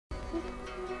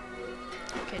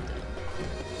Okay, done.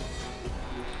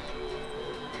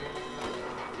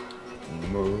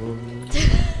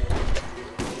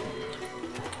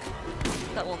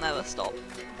 That will never stop.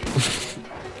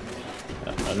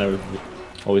 I'll never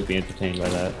always be entertained by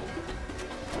that.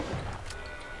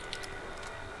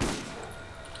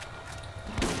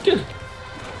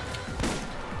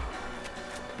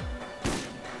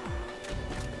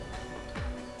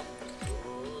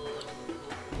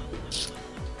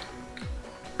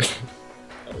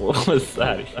 What was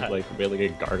that? It's like really a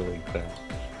gargling thing.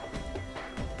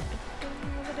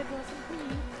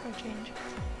 For change.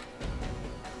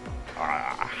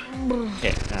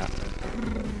 Okay, now.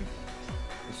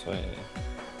 This way.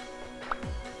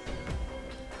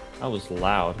 That was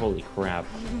loud. Holy crap.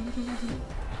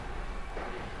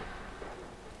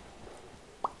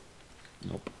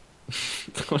 Nope.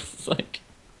 That was like.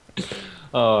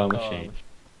 Oh, I'm ashamed.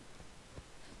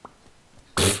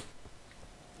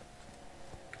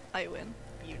 I win.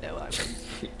 You know I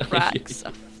win. Rags.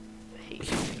 I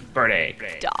hate you. Birdie.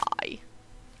 Die.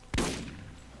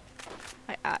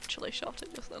 I actually shot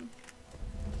it just then.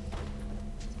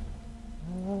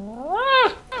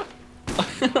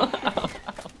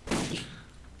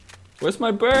 Where's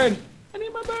my bird? I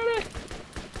need my birdie.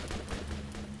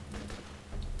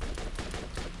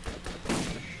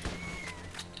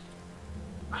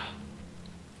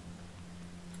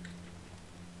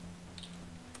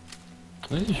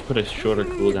 Maybe you should put a shorter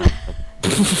cooldown.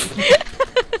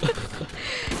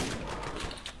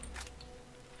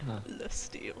 Le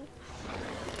steal.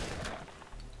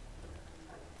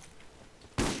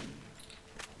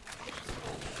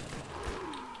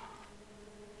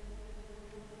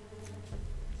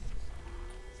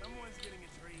 Someone's getting a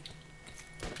treat.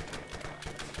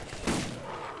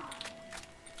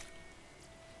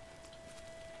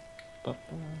 I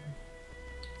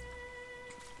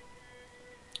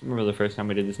remember the first time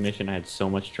we did this mission, I had so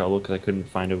much trouble because I couldn't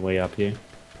find a way up here.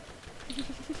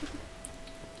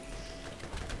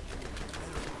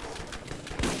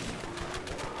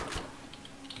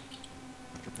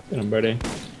 Get him, birdie.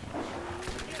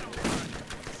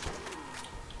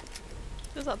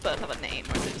 Does that bird have a name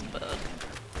or is it just bird?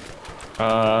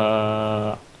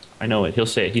 I know it. He'll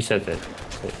say it. He says it.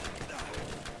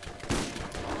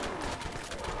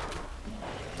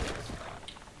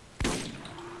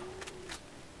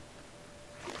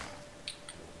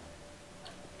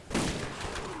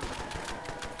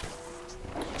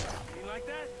 You like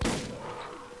that?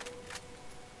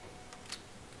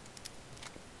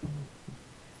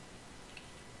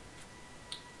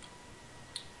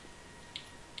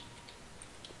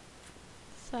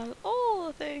 Sell all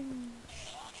the things.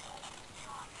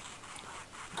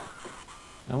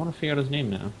 I want to figure out his name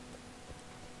now.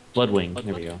 Bloodwing.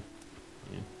 There we go.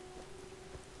 Yeah.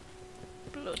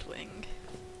 Bloodwing.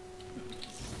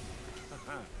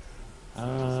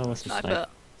 What's the Sniper.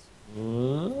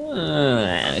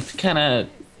 sniper? It's kind of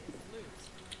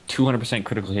 200%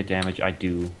 critical hit damage. I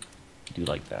do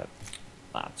like that.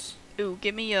 Lots. Ooh,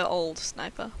 give me your old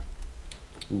sniper.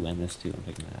 Ooh, and this too. I'm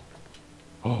taking that.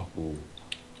 Oh. Ooh.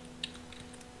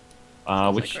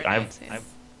 Sounds Which like I've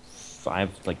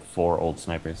grenades, like 4 old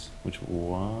snipers. Which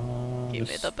one? Give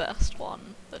me the best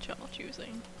one that you're not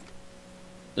using.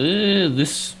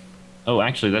 This. Oh,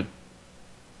 actually, that.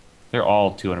 They're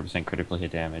all 200% critical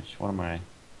hit damage. What am I?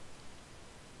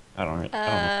 I don't know.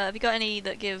 Have you got any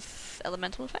that give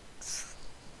elemental effects?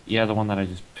 Yeah, the one that I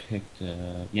just picked.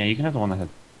 Yeah, you can have the one that had.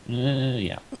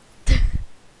 Yeah. I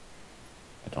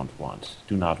don't want.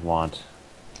 Do not want.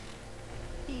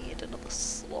 Need another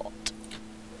slot.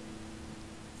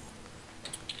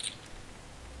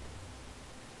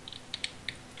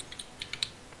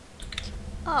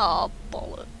 Oh,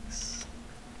 bollocks.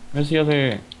 Where's the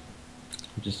other?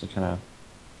 Just to kind of.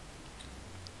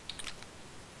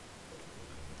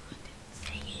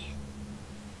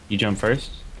 You jump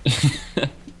first.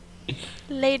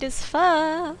 Ladies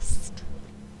first.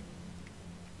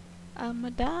 I'ma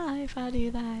die if I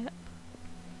do that.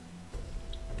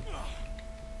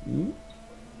 Ooh.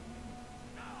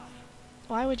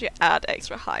 Why would you add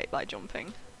extra height by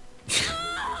jumping?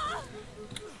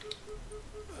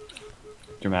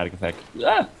 Dramatic effect.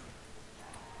 Ah!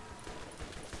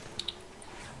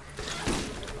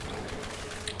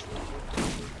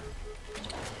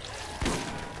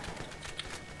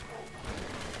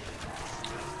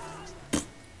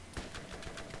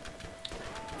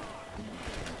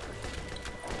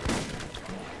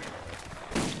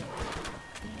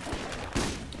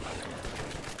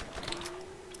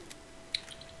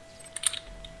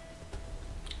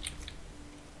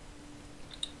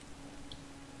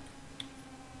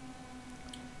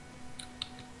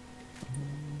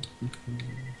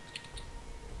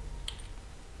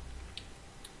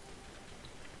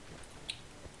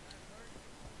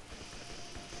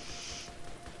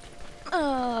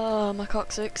 My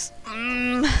coccyx.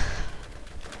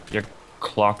 Your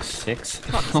clock 6?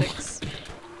 Coccyx.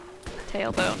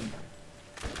 Tailbone.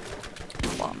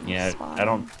 Plum, Yeah, spine. I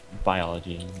don't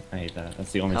biology. I hate that.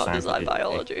 That's the only How science does I did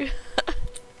biology?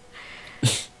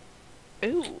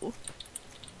 Ooh.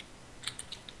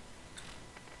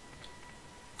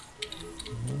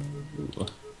 Ooh.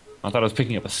 I thought I was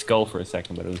picking up a skull for a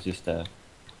second, but it was just some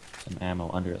ammo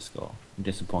under a skull.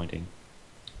 Disappointing.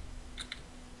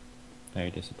 Very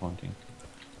disappointing.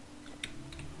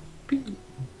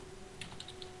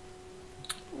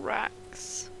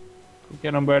 Racks. Go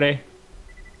get him, buddy.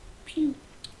 Pew.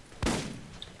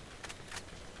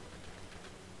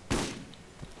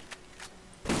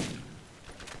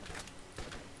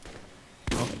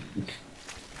 Oh.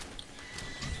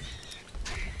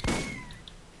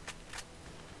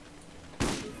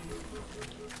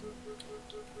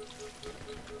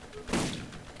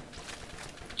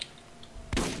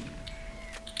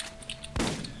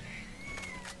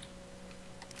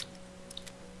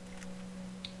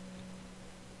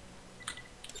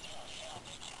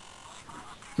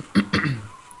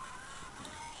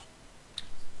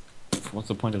 What's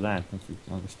the point of that? That's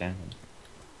understandable.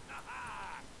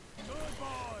 Good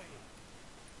boy.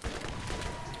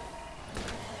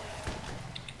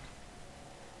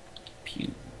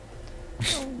 Pew.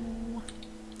 Oh,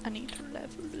 I need to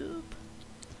level up.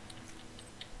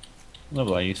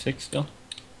 Level are you 6 still?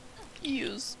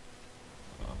 Use.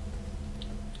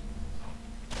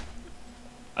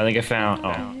 I think I found.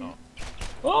 Okay.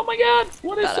 Oh my God!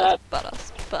 What is that?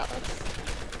 Badass.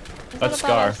 Is That's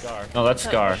that a Scar. badass? No, that's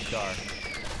Scar. Scar.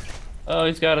 Oh,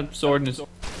 he's got a sword in his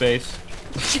face.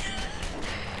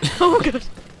 Oh god.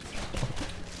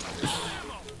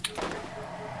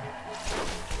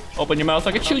 Open your mouth,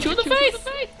 I can shoot you in the face!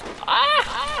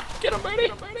 Ah! Get him,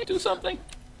 Bernie! Do something.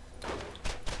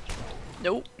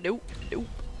 Nope.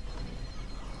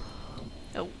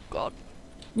 Oh god.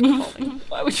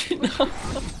 Why would you not?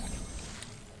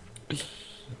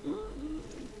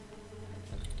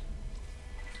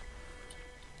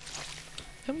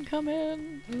 I'm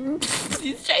coming.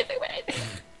 He's chasing me!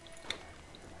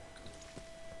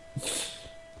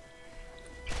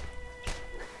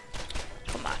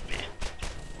 Come on, man.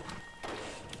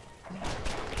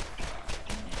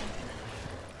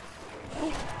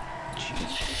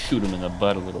 Shoot him in the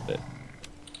butt a little bit.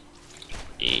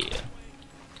 Yeah.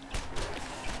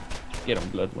 Get him,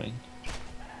 Bloodwing.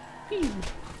 Is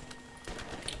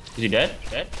he dead?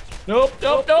 Nope. He's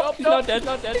not dead.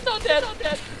 He's not dead.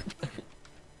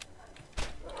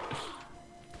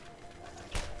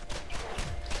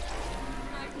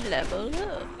 Level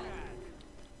up.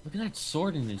 Look at that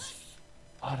sword in his.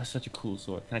 Oh, that's such a cool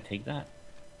sword. Can I take that?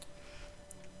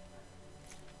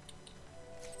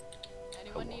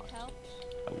 Anyone need help?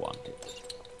 I want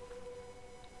it.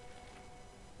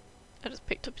 I just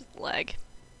picked up his leg.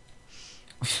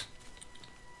 So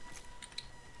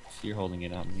you're holding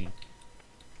it, not me.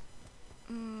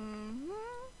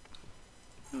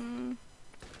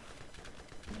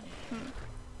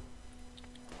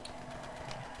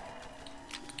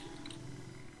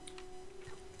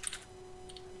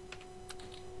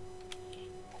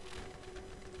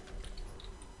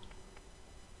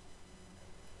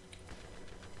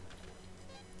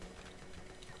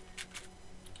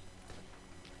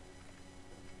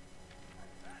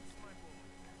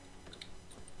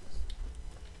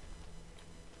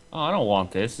 Oh, I don't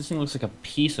want this. This thing looks like a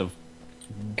piece of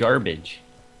garbage.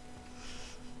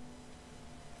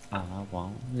 I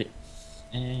want this.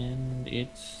 And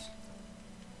it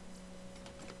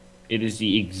is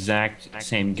the exact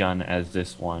same gun as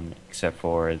this one, except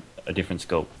for a different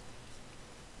scope.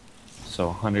 So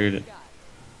 100.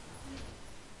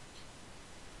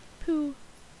 Pooh.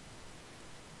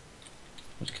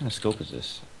 What kind of scope is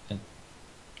this?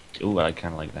 Ooh, I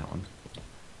kind of like that one.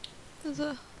 There's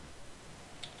a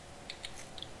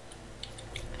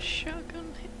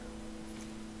shotgun here.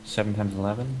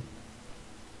 7x11.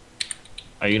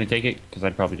 Are you gonna take it? Because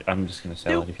I'm just gonna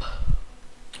sell it.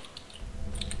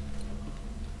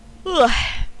 Ugh.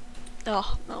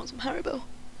 Oh, that was some Haribo.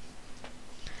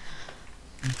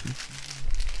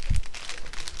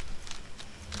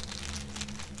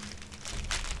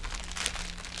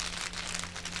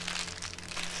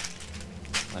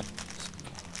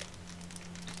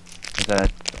 Is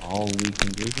that all we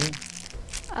can do here?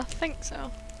 I think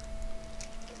so.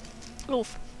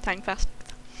 Oof, time fast.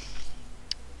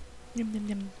 Yum yum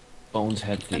yum. Bones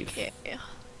head thief. Okay.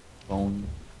 Bone.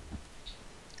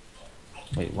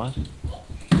 Wait, what?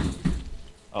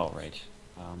 Oh, right.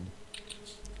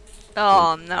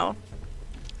 Oh no.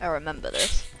 I remember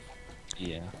this.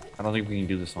 Yeah. I don't think we can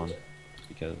do this one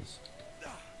because.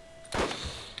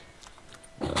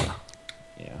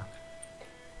 Yeah.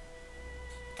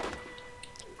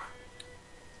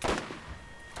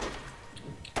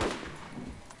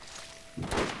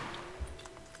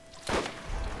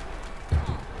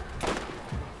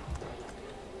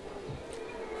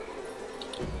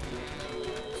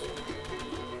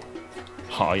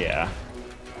 Oh yeah.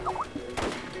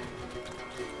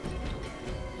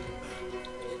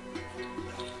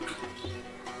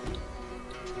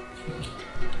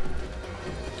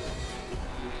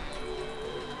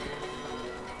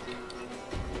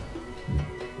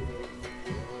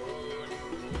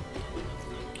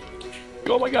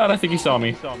 Oh my god, I think he saw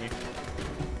me. Oh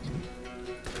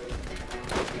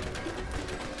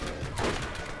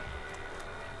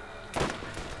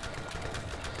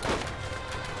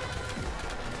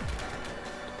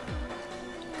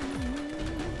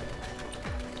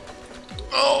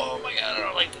my god, I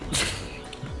don't like this.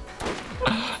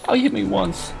 Oh, he hit me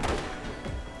once.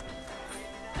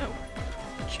 Oh.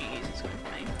 Jeez, it's going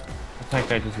for me. Attack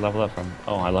guy just level up from.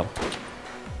 Oh, I love.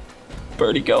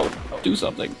 Birdie, go. Do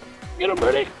something. Get him,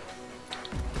 Birdie.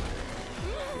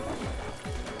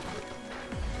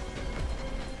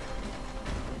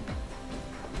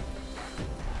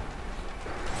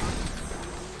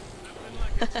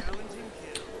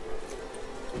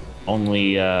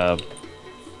 Only,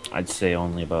 I'd say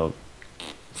only about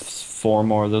 4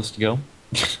 more of those to go.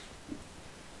 This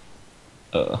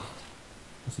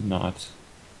is not.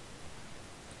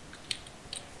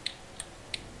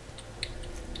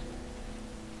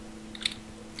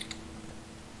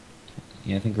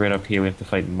 Yeah, I think right up here we have to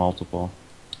fight multiple.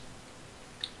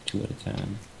 2 at a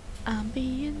time. I'm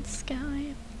being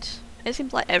Skyped. It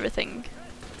seems like everything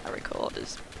I record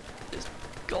is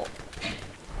got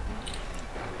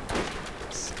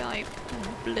Skype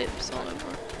blips all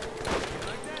over it.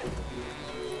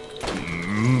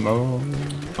 Oh.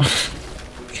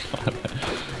 God.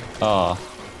 Oh.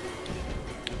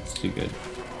 It's too good.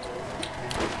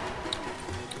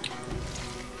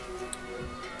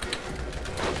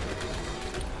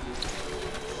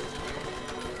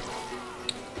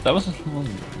 That was a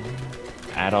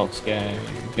adult skag.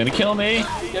 Gonna kill me!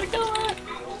 Gonna kill me!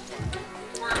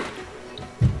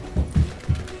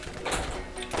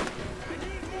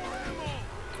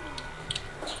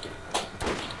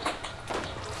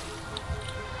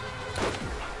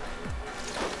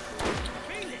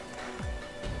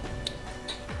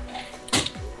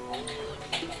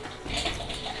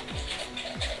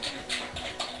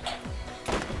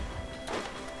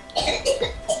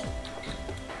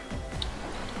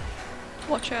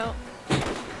 Watch out.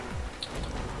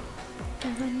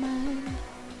 Never mind.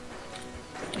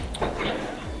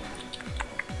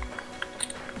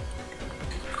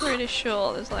 Pretty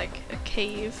sure there's like a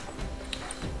cave.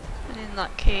 And in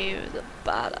that cave is a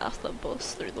badass that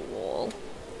busts through the wall.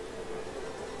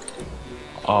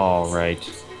 All right.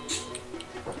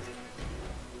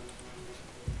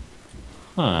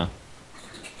 Huh.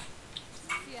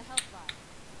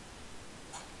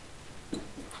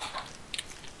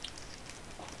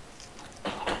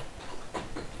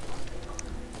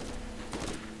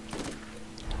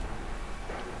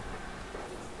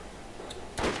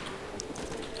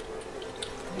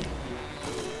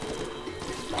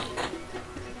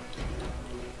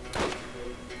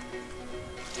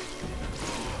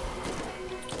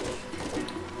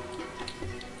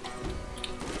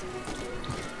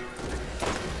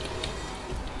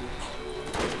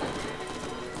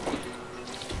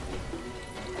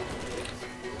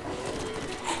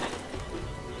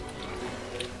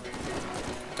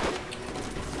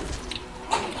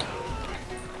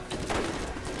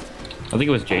 I think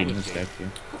it was Jaden's deck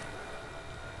too.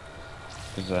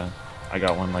 Because I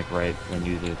got one like right when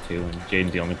you did it too, and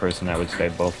Jaden's the only person that would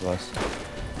save both of us.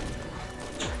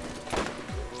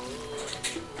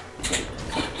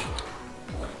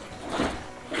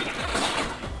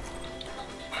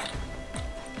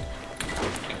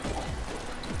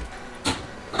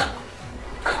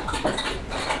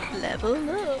 Level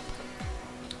up.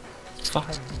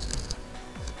 Fire.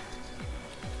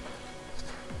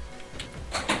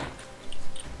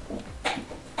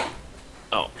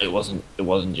 Oh, it wasn't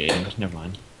Jaden. Never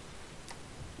mind.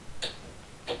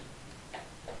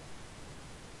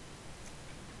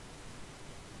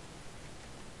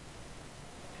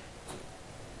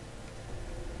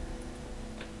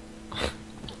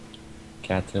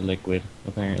 Cats are liquid,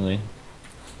 apparently.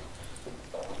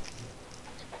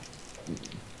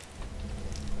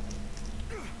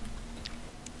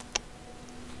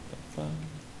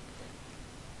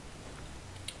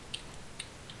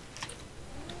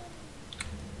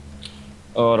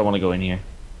 Oh, I don't want to go in here.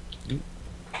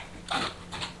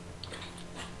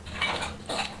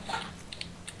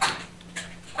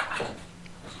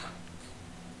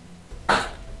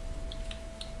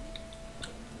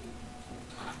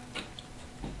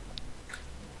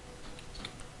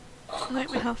 I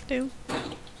think we have to.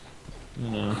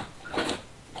 No.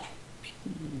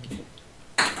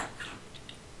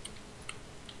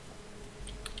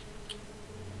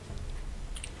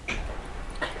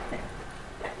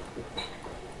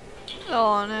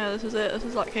 Oh no, this is it. This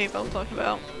is that cave I was talking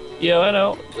about. Yeah, I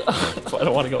know. That's why I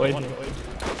don't want to go in.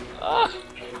 Ah.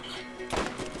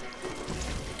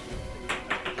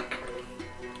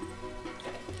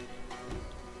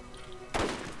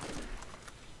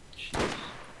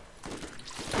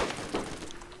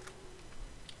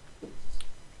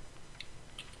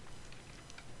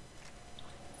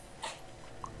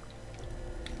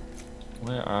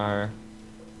 Where are... Have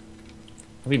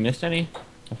we missed any?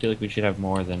 I feel like we should have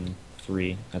more than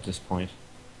 3 at this point.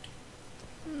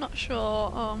 I'm not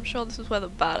sure. Oh, I'm sure this is where the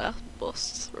badass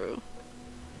busts through.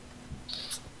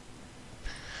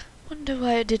 Wonder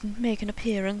why it didn't make an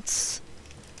appearance.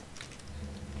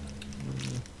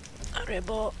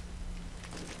 Ribbot.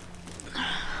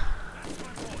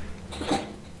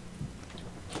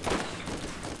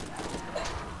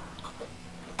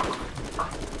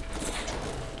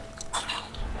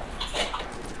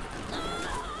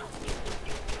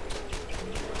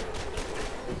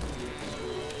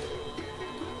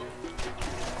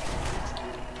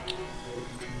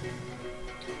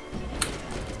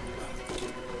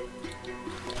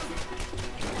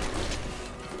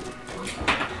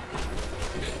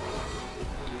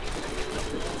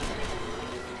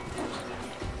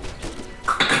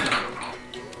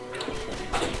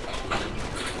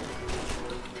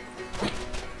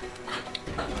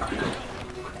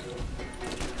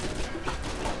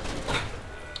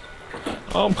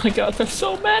 Oh my god, there's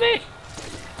so many!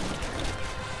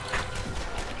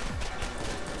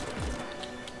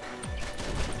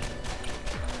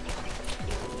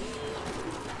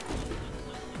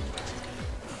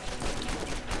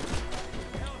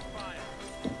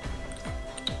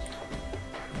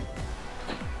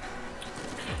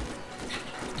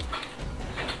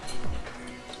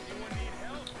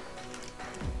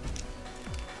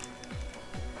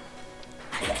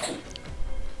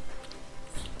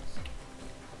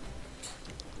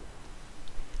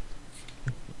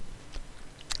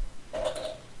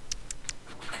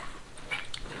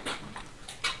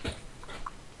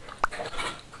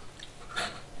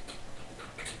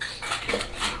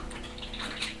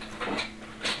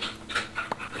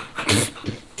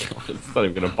 It's not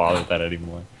even gonna bother with that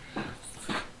anymore.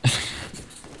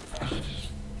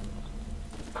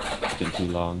 It's been too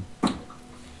long.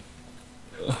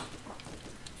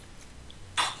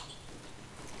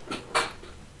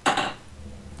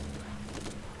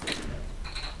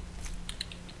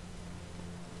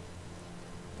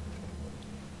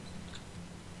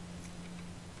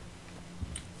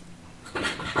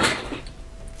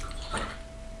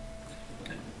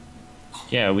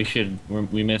 Yeah, we should.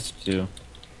 We missed 2.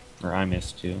 Or I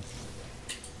missed 2.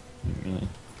 Really.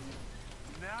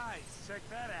 Nice. Check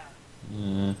that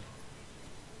out.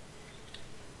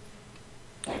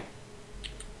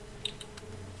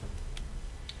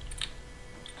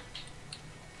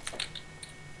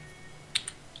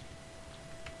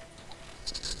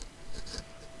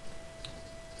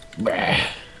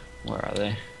 Where are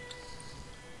they?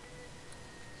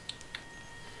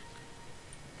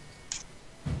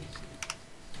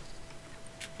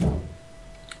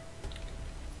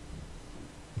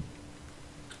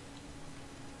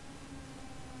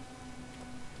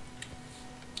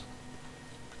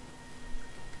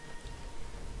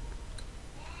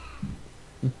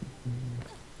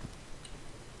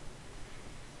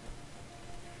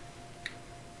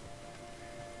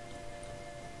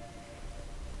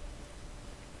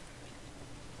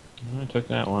 I took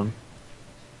that one.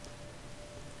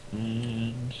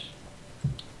 And...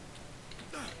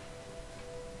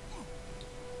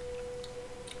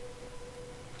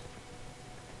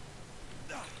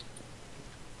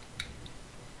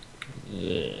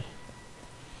 Ugh.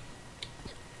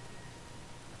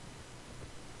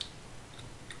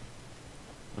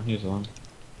 Oh, here's one.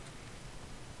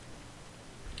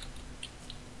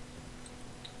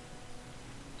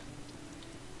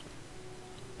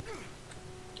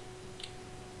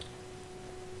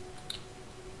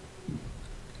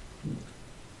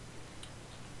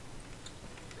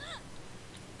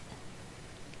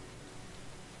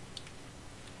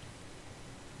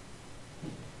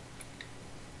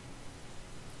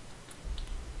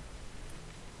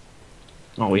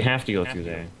 Oh, we have to go through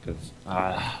there, because...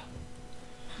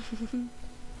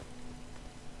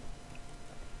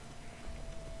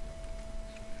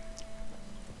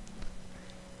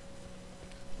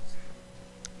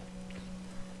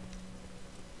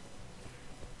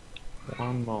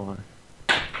 One more.